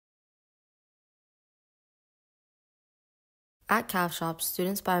At CavShop,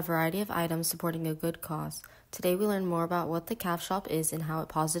 students buy a variety of items supporting a good cause. Today we learn more about what the CavShop is and how it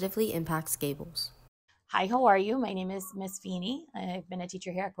positively impacts Gables. Hi, how are you? My name is Miss Feeney. I've been a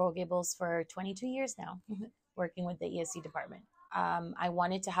teacher here at Gables for 22 years now, working with the ESC department. I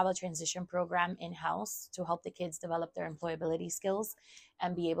wanted to have a transition program in-house to help the kids develop their employability skills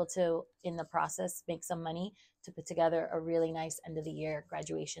and be able to, in the process, make some money to put together a really nice end of the year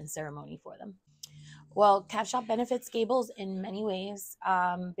graduation ceremony for them. Well, CavShop benefits Gables in many ways.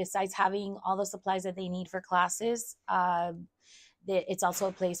 Besides having all the supplies that they need for classes, it's also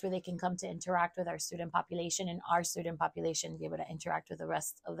a place where they can come to interact with our student population, and our student population be able to interact with the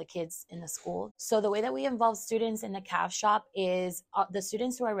rest of the kids in the school. So the way that we involve students in the CavShop is the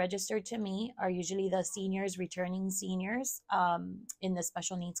students who are registered to me are usually the seniors, returning seniors in the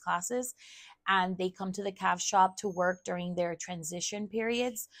special needs classes. And they come to the CavShop to work during their transition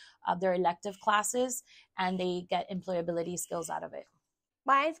periods of their elective classes, and they get employability skills out of it.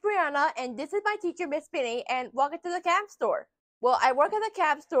 My name's Brianna, and this is my teacher, Miss Penny, and welcome to the Cav store. Well, I work at the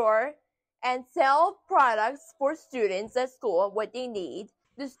Cav store and sell products for students at school, what they need.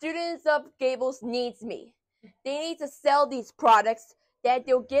 The students of Gables needs me. They need to sell these products that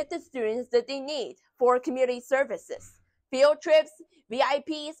they'll give the students that they need for community services, field trips,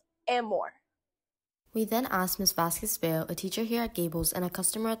 VIPs, and more. We then asked Ms. Vasquez-Veo, a teacher here at Gables and a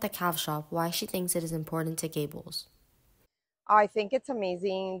customer at the CavShop, why she thinks it is important to Gables. I think it's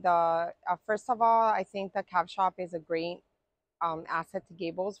amazing. First of all, I think the CavShop is a great asset to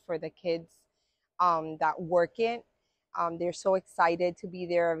Gables for the kids that work it. They're so excited to be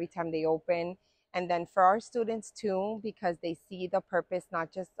there every time they open. And then for our students too, because they see the purpose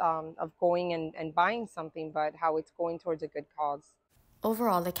not just of going and buying something, but how it's going towards a good cause.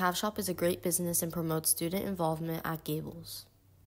 Overall, the CavShop is a great business and promotes student involvement at Gables.